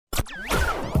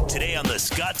Today on the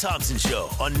Scott Thompson Show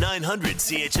on 900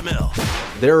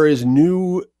 CHML. There is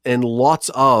new and lots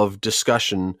of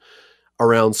discussion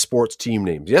around sports team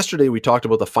names. Yesterday we talked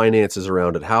about the finances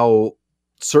around it, how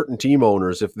certain team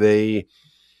owners, if they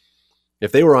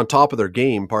were on top of their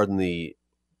game, pardon the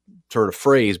turn of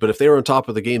phrase, but if they were on top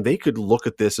of the game, they could look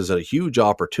at this as a huge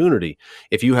opportunity.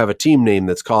 If you have a team name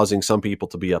that's causing some people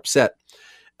to be upset,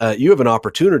 you have an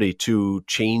opportunity to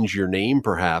change your name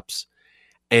perhaps.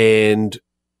 And,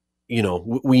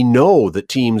 we know that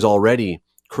teams already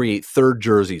create third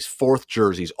jerseys, fourth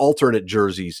jerseys, alternate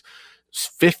jerseys,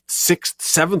 fifth, sixth,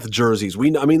 seventh jerseys.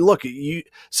 Look,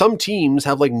 some teams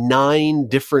have like 9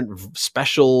 different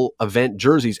special event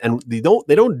jerseys, and they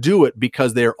don't do it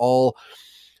because they're all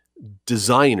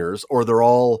designers or they're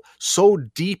all so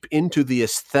deep into the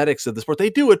aesthetics of the sport. They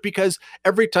do it because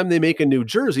every time they make a new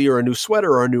jersey or a new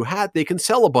sweater or a new hat, they can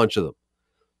sell a bunch of them.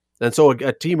 And so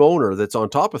a team owner that's on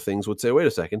top of things would say, wait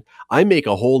a second, I make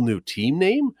a whole new team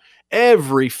name.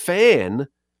 Every fan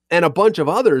and a bunch of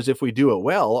others, if we do it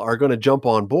well, are going to jump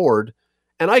on board,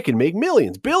 and I can make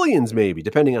millions, billions maybe,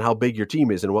 depending on how big your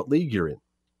team is and what league you're in.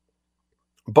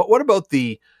 But what about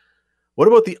the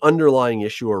underlying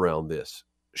issue around this?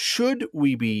 Should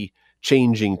we be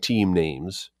changing team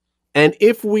names? And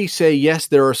if we say, yes,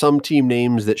 there are some team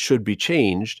names that should be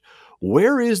changed,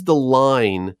 where is the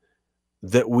line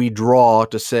that we draw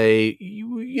to say,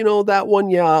 that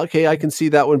one, yeah, okay, I can see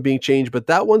that one being changed, but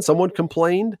that one, someone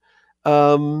complained?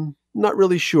 Not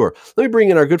really sure. Let me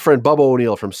bring in our good friend Bubba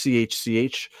O'Neill from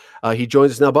CHCH. He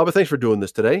joins us now. Bubba, thanks for doing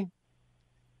this today.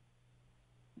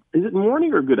 Is it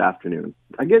morning or good afternoon?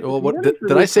 I guess. Well,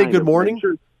 did I say good morning?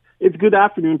 Sure. It's good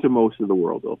afternoon to most of the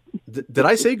world, though. Did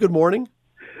I say good morning?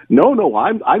 No.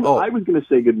 I was going to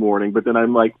say good morning, but then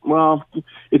I'm like, well,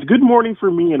 it's good morning for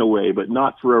me in a way, but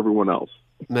not for everyone else.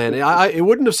 Man, it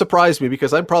wouldn't have surprised me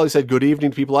because I probably said good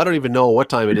evening to people. I don't even know what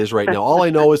time it is right now. All I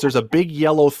know is there's a big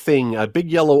yellow thing, a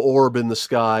big yellow orb in the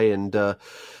sky, and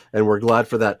we're glad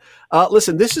for that.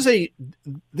 Listen,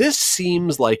 this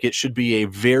seems like it should be a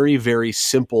very, very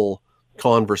simple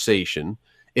conversation.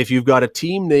 If you've got a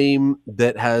team name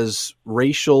that has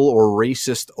racial or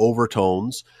racist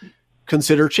overtones,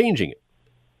 consider changing it.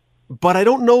 But I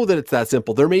don't know that it's that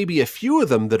simple. There may be a few of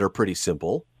them that are pretty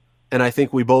simple. And I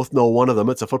think we both know one of them.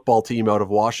 It's a football team out of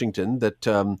Washington that,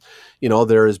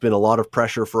 there has been a lot of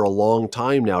pressure for a long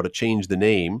time now to change the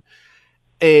name.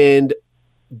 And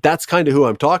that's kind of who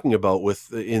I'm talking about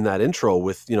in that intro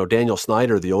with, Daniel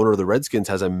Snyder, the owner of the Redskins,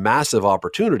 has a massive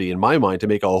opportunity in my mind to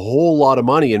make a whole lot of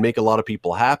money and make a lot of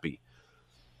people happy.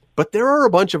 But there are a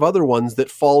bunch of other ones that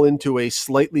fall into a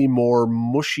slightly more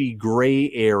mushy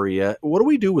gray area. What do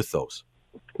we do with those?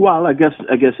 Well, I guess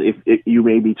if you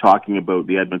may be talking about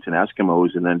the Edmonton Eskimos,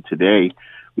 and then today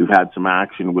we've had some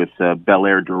action with Bel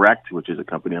Air Direct, which is a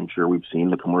company I'm sure we've seen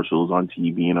the commercials on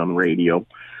TV and on radio,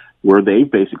 where they've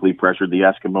basically pressured the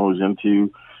Eskimos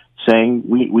into saying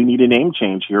we need a name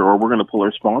change here or we're going to pull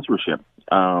our sponsorship.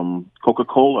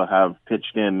 Coca-Cola have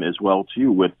pitched in as well,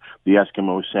 too, with the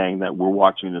Eskimos saying that we're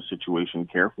watching the situation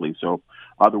carefully. So,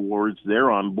 other words,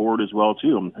 they're on board as well,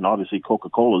 too. And obviously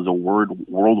Coca-Cola is a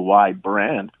worldwide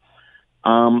brand.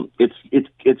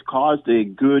 It's caused a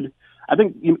good, I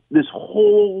think this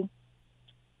whole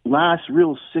last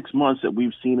real 6 months that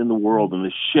we've seen in the world and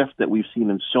the shift that we've seen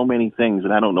in so many things,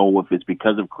 and I don't know if it's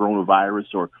because of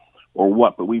coronavirus or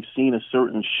what, but we've seen a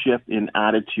certain shift in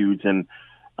attitudes and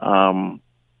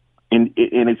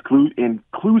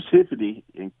inclusivity,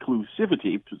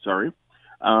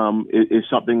 is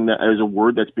something that is a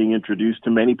word that's being introduced to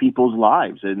many people's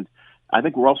lives. And I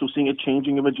think we're also seeing a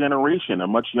changing of a generation, a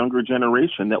much younger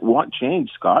generation that want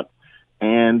change, Scott.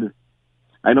 And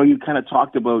I know you kind of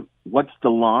talked about what's the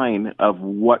line of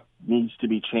what needs to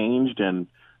be changed and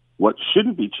what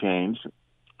shouldn't be changed.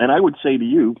 And I would say to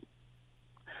you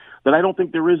that I don't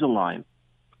think there is a line.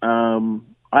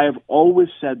 I have always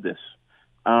said this,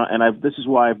 and this is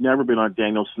why I've never been on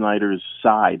Daniel Snyder's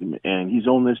side. And he's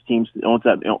owned this team, owns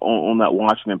that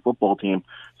Washington football team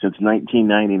since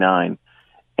 1999.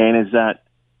 And is that,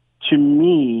 to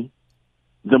me,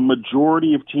 the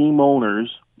majority of team owners,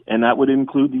 and that would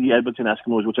include the Edmonton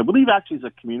Eskimos, which I believe actually is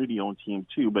a community-owned team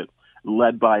too, but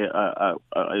led by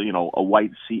a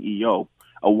white CEO.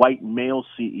 A white male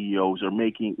CEOs are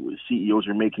making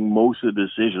most of the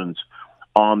decisions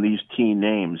on these team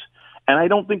names. And I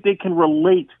don't think they can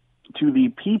relate to the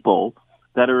people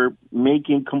that are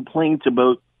making complaints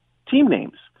about team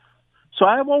names. So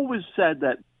I've always said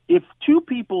that if two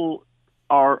people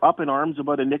are up in arms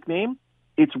about a nickname,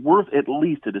 it's worth at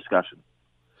least a discussion.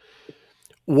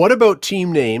 What about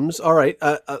team names? All right.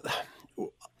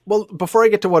 Well, before I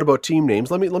get to what about team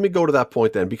names, let me go to that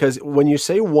point then, because when you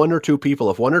say one or two people,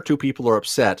 if one or two people are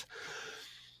upset,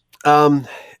 I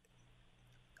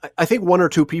think one or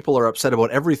two people are upset about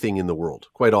everything in the world,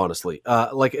 quite honestly.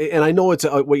 And I know it's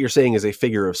what you're saying is a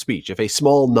figure of speech. If a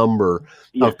small number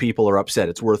of people are upset,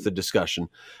 it's worth the discussion.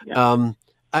 Yeah.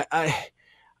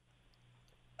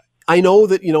 I know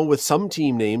that, with some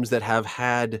team names that have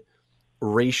had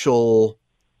racial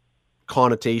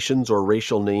connotations or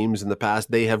racial names in the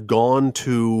past, they have gone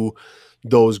to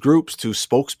those groups, to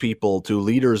spokespeople, to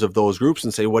leaders of those groups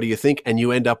and say, what do you think? And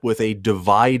you end up with a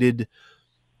divided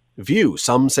view.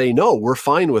 Some say, no, we're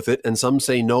fine with it. And some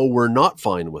say, no, we're not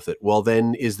fine with it. Well,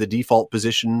 then is the default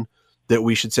position that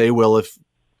we should say, well, if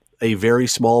a very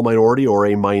small minority or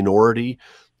a minority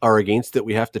are against it,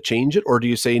 we have to change it? Or do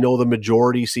you say, no, the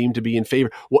majority seem to be in favor?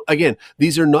 Well, again,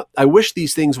 these are not, I wish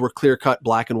these things were clear-cut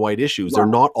black and white issues. They're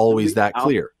not always that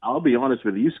clear. I'll be honest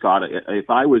with you, Scott.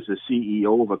 If I was the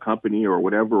CEO of a company or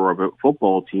whatever, or of a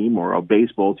football team or a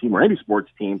baseball team or any sports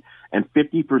team, and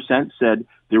 50% said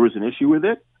there was an issue with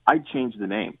it, I'd change the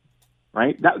name,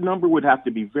 right? That number would have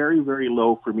to be very, very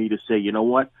low for me to say, you know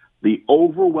what, the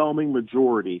overwhelming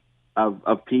majority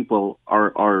of people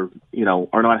are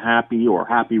not happy or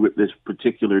happy with this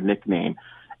particular nickname.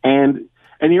 And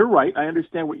you're right. I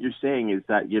understand what you're saying is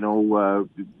that,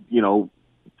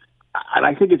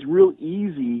 I think it's real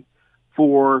easy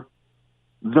for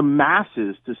the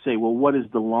masses to say, well, what is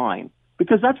the line?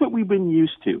 Because that's what we've been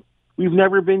used to. We've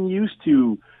never been used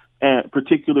to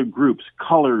particular groups,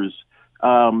 colors,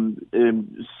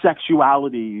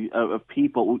 sexuality of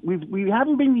people. We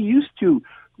haven't been used to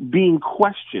being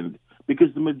questioned,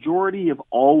 because the majority have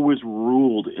always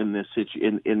ruled in this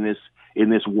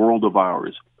world of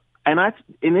ours, and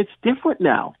it's different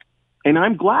now, and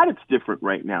I'm glad it's different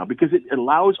right now, because it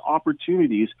allows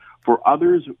opportunities for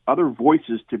other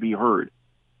voices to be heard.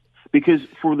 Because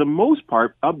for the most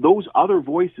part, of those other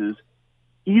voices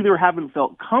either haven't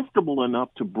felt comfortable enough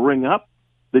to bring up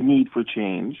the need for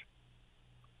change,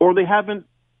 or they haven't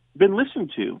been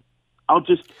listened to. I'll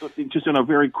just on a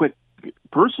very quick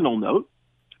personal note,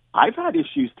 I've had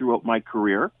issues throughout my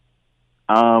career.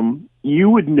 You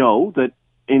would know that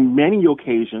in many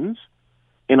occasions,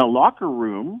 in a locker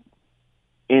room,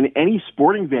 in any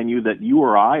sporting venue that you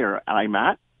or I'm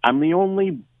at, I'm the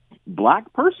only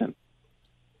black person.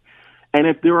 And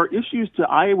if there are issues that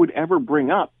I would ever bring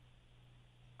up,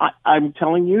 I'm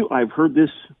telling you, I've heard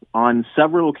this on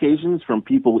several occasions from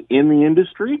people in the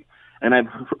industry, and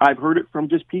I've heard it from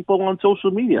just people on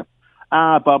social media.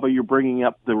 Bubba, you're bringing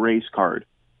up the race card.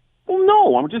 Well,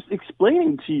 no, I'm just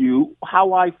explaining to you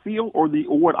how I feel or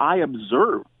what I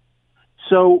observe.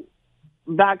 So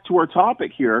back to our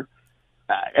topic here.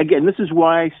 Again, this is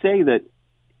why I say that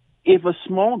if a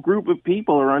small group of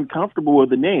people are uncomfortable with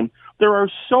the name, there are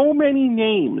so many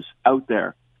names out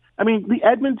there. I mean, the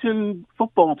Edmonton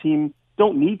football team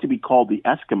don't need to be called the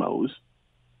Eskimos.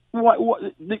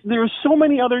 There are so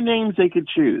many other names they could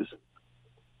choose.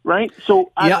 Right.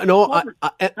 So I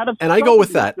go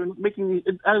with that. To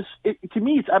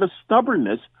me, it's out of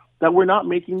stubbornness that we're not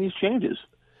making these changes.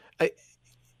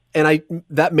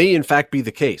 That may in fact be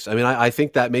the case. I mean, I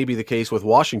think that may be the case with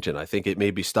Washington. I think it may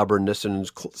be stubbornness and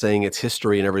saying it's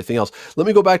history and everything else. Let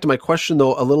me go back to my question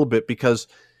though a little bit, because,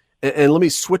 and let me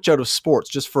switch out of sports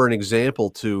just for an example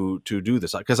to do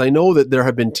this, because I know that there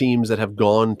have been teams that have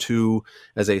gone to,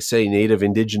 as I say, Native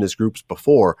Indigenous groups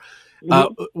before.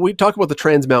 We talk about the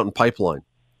Trans Mountain Pipeline,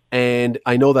 and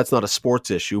I know that's not a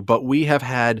sports issue, but we have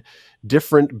had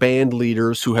different band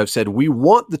leaders who have said, we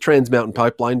want the Trans Mountain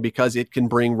Pipeline because it can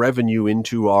bring revenue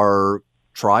into our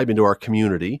tribe, into our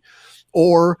community.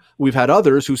 Or we've had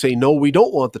others who say, no, we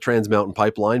don't want the Trans Mountain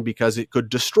Pipeline because it could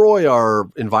destroy our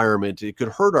environment. It could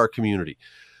hurt our community.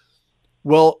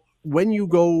 Well, when you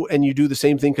go and you do the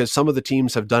same thing, because some of the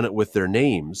teams have done it with their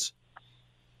names,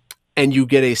 and you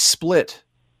get a split,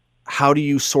 how do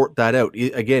you sort that out?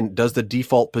 Again, does the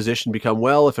default position become,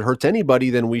 well, if it hurts anybody,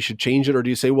 then we should change it? Or do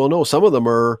you say, well, no, some of them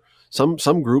are,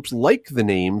 some groups like the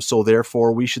name, so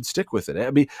therefore we should stick with it? I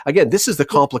mean, again, this is the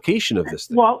complication of this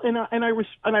thing. Well, and I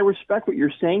respect what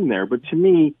you're saying there, but to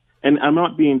me, and I'm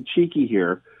not being cheeky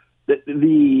here,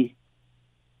 the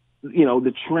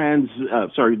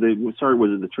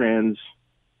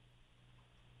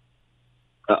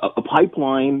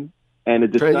pipeline and a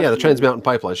discussion. The Trans Mountain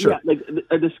Pipeline, sure. Yeah, like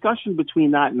a discussion between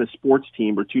that and the sports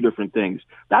team are two different things.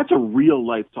 That's a real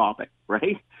life topic,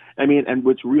 right? I mean, and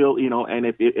what's real, and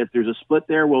if there's a split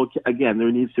there, well, again,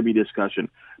 there needs to be discussion.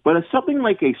 But as something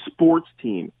like a sports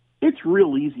team, it's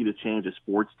real easy to change a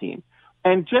sports team.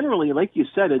 And generally, like you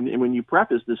said, and when you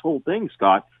preface this whole thing,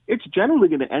 Scott, it's generally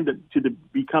going to end up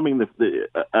becoming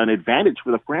an advantage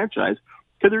for the franchise,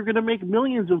 because they're going to make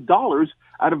millions of dollars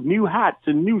out of new hats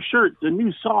and new shirts and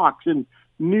new socks and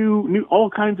new all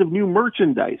kinds of new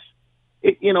merchandise.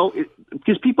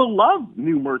 Because people love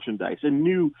new merchandise and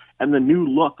the new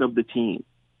look of the team.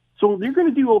 So they're going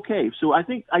to do okay. So I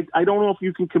think I don't know if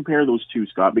you can compare those two,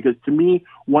 Scott, because to me,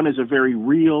 one is a very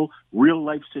real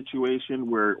life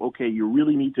situation where, okay, you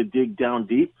really need to dig down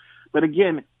deep. But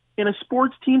again, in a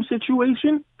sports team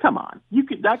situation, come on,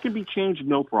 that can be changed,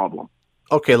 no problem.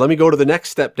 Okay, let me go to the next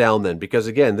step down then, because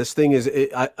again, this thing is,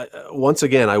 once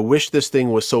again, I wish this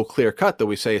thing was so clear cut that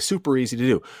we say it's super easy to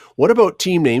do. What about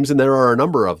team names, and there are a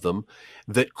number of them,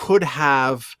 that could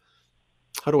have,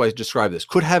 how do I describe this?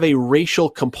 Could have a racial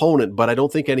component, but I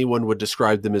don't think anyone would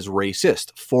describe them as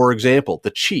racist. For example,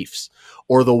 the Chiefs,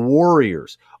 or the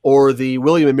Warriors, or the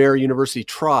William and Mary University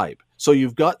Tribe. So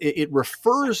you've got, it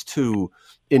refers to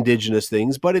Indigenous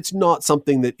things, but it's not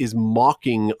something that is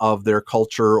mocking of their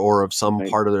culture or of some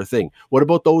part of their thing. What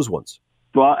about those ones?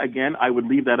 Well, again, I would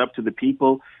leave that up to the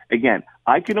people. Again,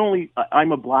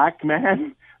 I'm a black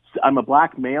man. I'm a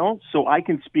black male, so I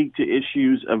can speak to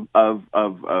issues of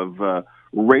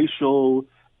racial,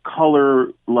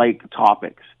 color-like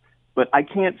topics. But I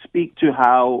can't speak to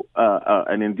how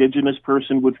an Indigenous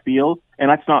person would feel, and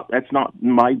that's not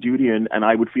my duty, and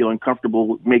I would feel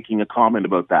uncomfortable making a comment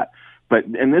about that. But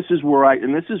this is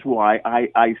why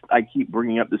I keep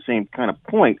bringing up the same kind of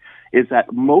point, is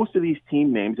that most of these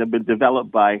team names have been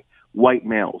developed by white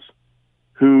males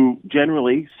who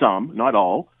generally, some, not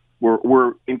all,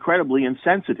 were incredibly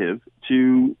insensitive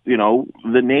to,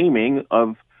 the naming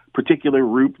of particular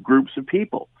groups of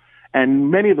people.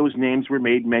 And many of those names were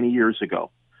made many years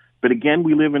ago. But again,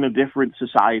 we live in a different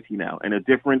society now and a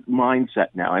different mindset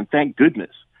now. And thank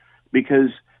goodness, because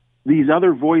these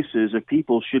other voices of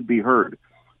people should be heard.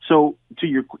 So to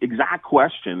your exact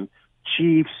question,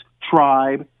 Chiefs,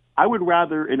 tribe, I would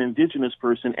rather an Indigenous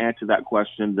person answer that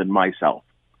question than myself.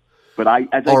 But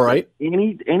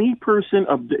any person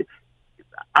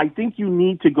I think you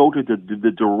need to go to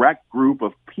the direct group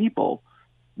of people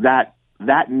that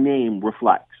name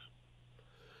reflects.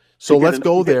 So let's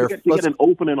go there. To get an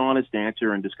open and honest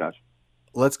answer and discussion.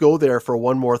 Let's go there for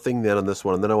one more thing then on this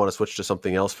one, and then I want to switch to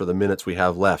something else for the minutes we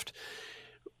have left.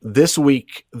 This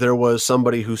week, there was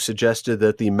somebody who suggested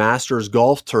that the Masters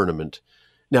Golf Tournament,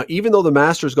 now, even though the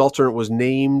Masters Golf Tournament was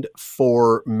named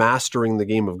for mastering the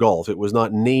game of golf, it was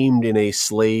not named in a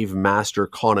slave master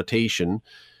connotation.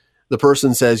 The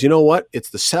person says, you know what? It's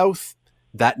the South.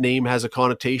 That name has a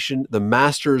connotation. The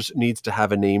Masters needs to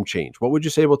have a name change. What would you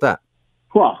say about that?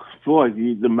 Well, boy,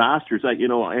 the Masters,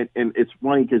 and it's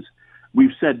funny because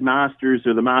we've said Masters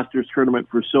or the Masters tournament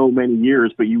for so many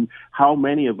years, but how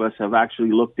many of us have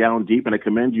actually looked down deep? And I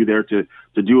commend you there to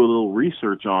do a little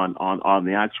research on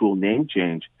the actual name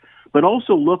change, but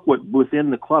also look what within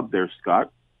the club there,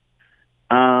 Scott.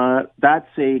 That's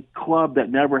a club that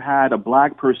never had a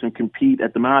black person compete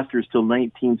at the Masters till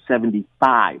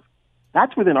 1975.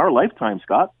 That's within our lifetime,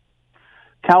 Scott.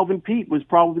 Calvin Peete was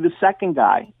probably the second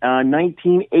guy,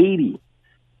 1980.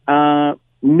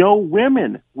 No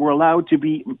women were allowed to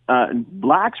be,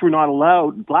 blacks were not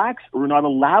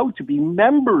allowed to be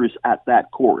members at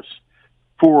that course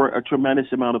for a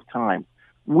tremendous amount of time.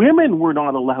 Women were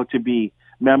not allowed to be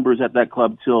members at that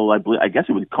club till, I guess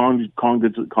it was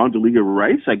Condoleezza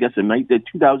Rice, I guess in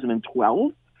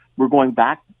 2012. We're going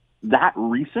back that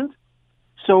recent.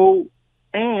 So,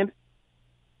 and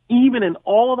even in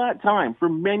all of that time, for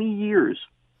many years,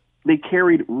 they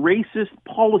carried racist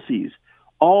policies.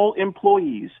 All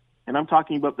employees, and I'm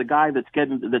talking about the guy that's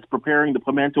preparing the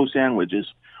pimento sandwiches,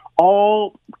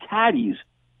 all caddies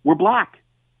were black.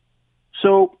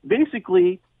 So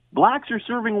basically, blacks are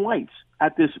serving whites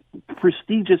at this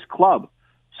prestigious club.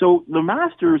 So the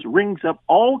Masters rings up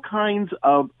all kinds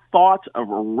of thoughts of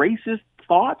racist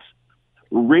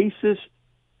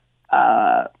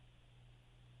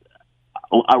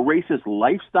a racist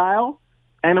lifestyle,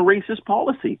 and a racist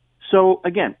policy. So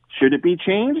again, should it be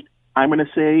changed? I'm going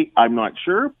to say I'm not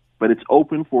sure, but it's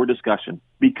open for discussion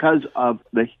because of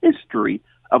the history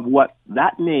of what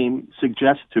that name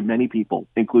suggests to many people,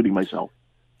 including myself.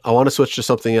 I want to switch to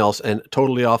something else and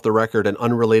totally off the record and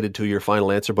unrelated to your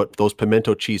final answer, but those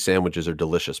pimento cheese sandwiches are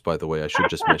delicious, by the way. I should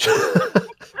just mention.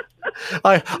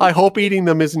 I hope eating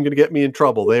them isn't going to get me in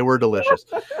trouble. They were delicious.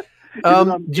 Is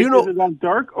it on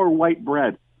dark or white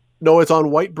bread? No, it's on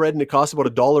white bread, and it costs about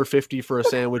 $1.50 for a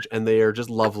sandwich, and they are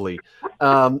just lovely.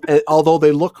 And although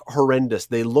they look horrendous,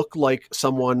 they look like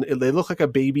a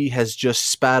baby has just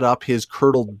spat up his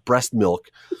curdled breast milk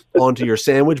onto your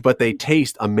sandwich, but they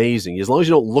taste amazing. As long as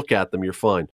you don't look at them, you're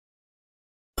fine.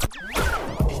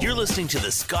 You're listening to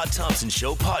the Scott Thompson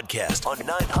Show podcast on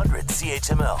 900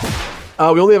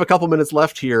 CHML. We only have a couple minutes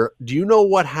left here. Do you know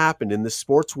what happened in the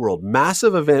sports world?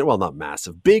 Massive event, well, not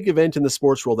massive, big event in the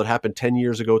sports world that happened 10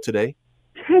 years ago today?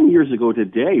 10 years ago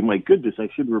today? My goodness, I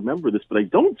should remember this, but I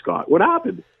don't, Scott. What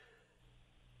happened?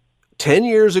 10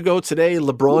 years ago today,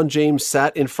 LeBron James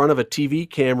sat in front of a TV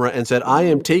camera and said, I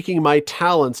am taking my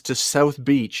talents to South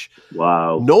Beach.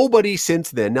 Wow. Nobody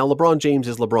since then, now LeBron James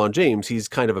is LeBron James. He's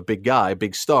kind of a big guy,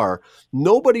 big star.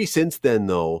 Nobody since then,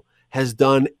 though, has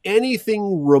done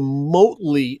anything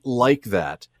remotely like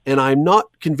that. And I'm not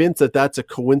convinced that that's a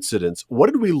coincidence.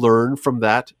 What did we learn from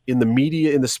that in the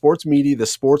media, in the sports media, the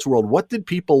sports world? What did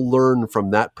people learn from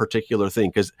that particular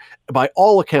thing? Because by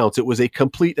all accounts, it was a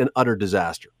complete and utter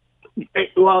disaster.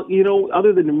 Well,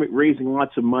 other than raising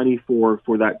lots of money for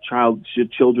that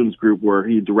children's group where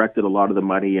he directed a lot of the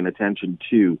money and attention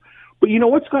to. But you know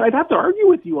what, Scott? I'd have to argue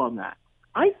with you on that.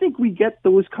 I think we get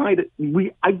those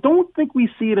I don't think we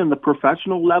see it in the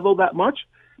professional level that much,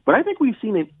 but I think we've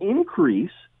seen an increase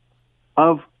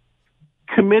of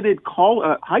committed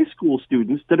high school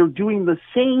students that are doing the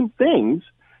same things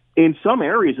in some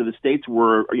areas of the States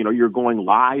where, you're going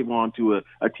live onto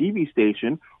a TV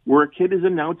station where a kid is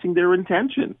announcing their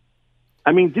intention.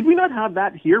 I mean, did we not have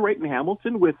that here right in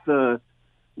Hamilton with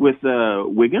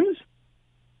Wiggins?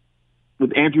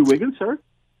 With Andrew Wiggins, sir?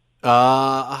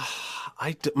 I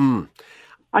think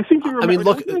you remember. I mean,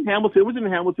 look, it was in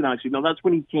Hamilton, actually. No, that's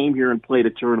when he came here and played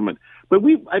a tournament. But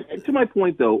to my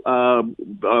point, though,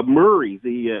 Murray,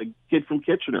 the kid from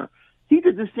Kitchener, he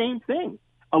did the same thing.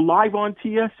 Live on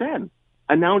TSN,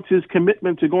 announced his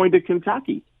commitment to going to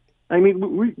Kentucky. I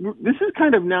mean, this is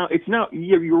kind of now. It's now.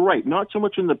 You're right. Not so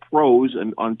much in the pros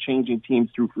and on changing teams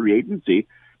through free agency,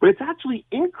 but it's actually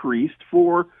increased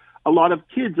for a lot of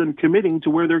kids and committing to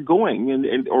where they're going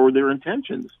and or their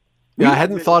intentions. Yeah, I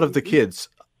hadn't thought of the kids.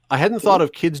 I hadn't thought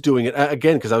of kids doing it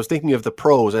again because I was thinking of the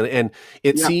pros, and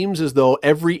it seems as though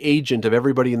every agent of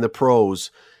everybody in the pros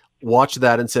watched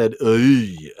that and said,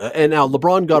 ugh. And now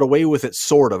LeBron got away with it,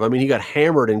 sort of. I mean, he got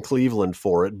hammered in Cleveland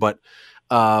for it, but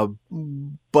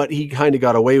he kind of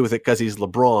got away with it because he's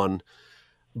LeBron.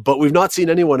 But we've not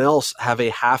seen anyone else have a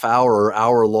half-hour or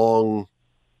hour-long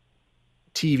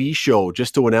TV show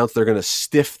just to announce they're going to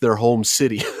stiff their home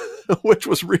city, which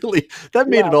was really, that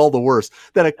made it all the worse.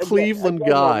 That a Cleveland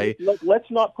guy.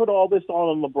 Let's not put all this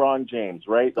on LeBron James,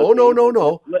 right?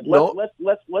 No.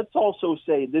 Let's also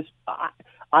say this.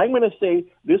 I'm going to say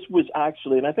this was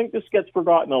actually, and I think this gets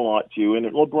forgotten a lot too, and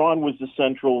LeBron was the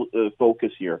central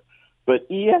focus here. But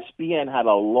ESPN had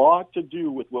a lot to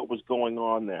do with what was going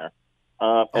on there.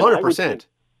 100%.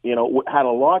 Had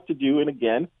a lot to do, and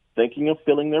again, thinking of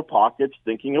filling their pockets,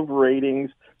 thinking of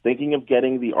ratings, thinking of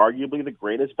getting arguably the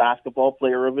greatest basketball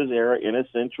player of his era in a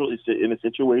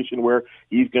situation where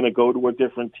he's going to go to a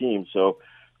different team. So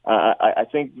I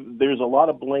think there's a lot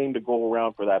of blame to go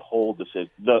around for that whole decision,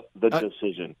 the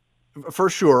decision. For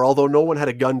sure, although no one had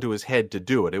a gun to his head to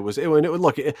do it. It would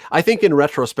look, I think in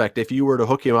retrospect, if you were to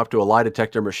hook him up to a lie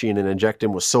detector machine and inject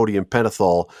him with sodium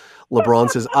pentothal, LeBron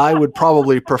says, I would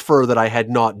probably prefer that I had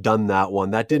not done that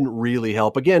one. That didn't really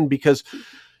help. Again, because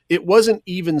it wasn't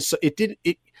even,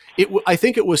 I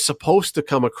think it was supposed to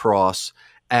come across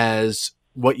as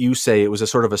what you say. It was a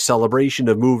sort of a celebration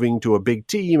of moving to a big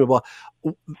team.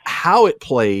 How it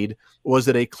played was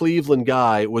that a Cleveland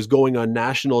guy was going on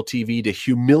national TV to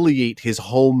humiliate his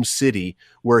home city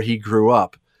where he grew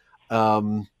up.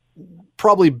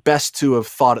 Probably best to have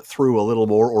thought it through a little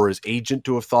more, or his agent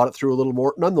to have thought it through a little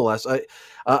more. Nonetheless,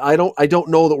 I don't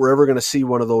know that we're ever going to see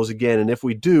one of those again. And if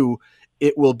we do,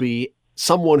 it will be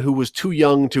someone who was too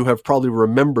young to have probably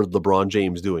remembered LeBron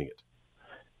James doing it.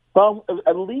 Well,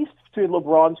 at least to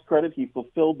LeBron's credit, he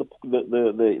fulfilled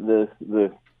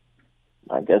the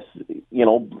I guess,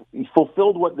 he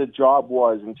fulfilled what the job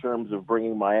was in terms of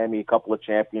bringing Miami a couple of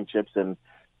championships, and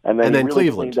then really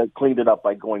Cleveland cleaned it up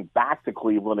by going back to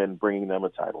Cleveland and bringing them a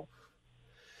title.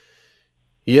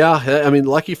 Yeah, I mean,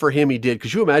 lucky for him he did.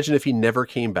 Could you imagine if he never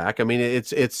came back? I mean, it's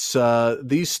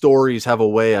these stories have a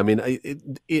way. I mean,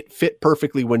 it fit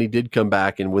perfectly when he did come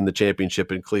back and win the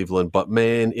championship in Cleveland. But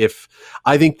man,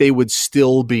 I think they would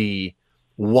still be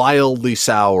wildly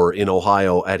sour in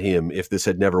Ohio at him if this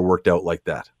had never worked out like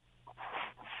that.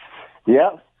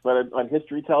 Yeah, but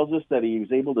history tells us that he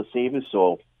was able to save his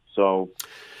soul. So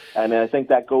And I think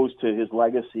that goes to his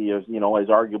legacy as, you know, as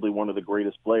arguably one of the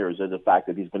greatest players, as the fact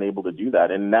that he's been able to do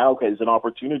that. And now has an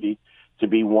opportunity to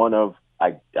be one of,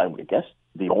 I guess,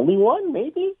 the only one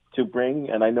maybe to bring,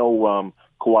 and I know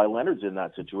Kawhi Leonard's in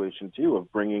that situation too, of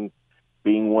being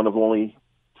one of only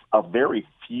a very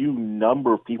few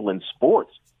number of people in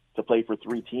sports to play for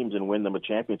 3 teams and win them a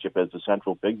championship as the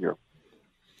central figure.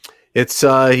 It's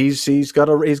he's got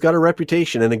a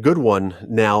reputation, and a good one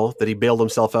now that he bailed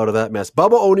himself out of that mess.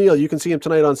 Bubba O'Neill, you can see him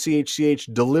tonight on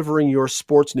CHCH delivering your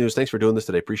sports news. Thanks for doing this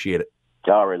today. Appreciate it.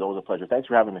 All right, that was a pleasure. Thanks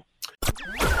for having me.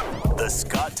 The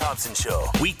Scott Thompson Show,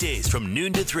 weekdays from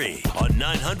noon to 3 on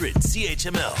 900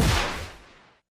 CHML.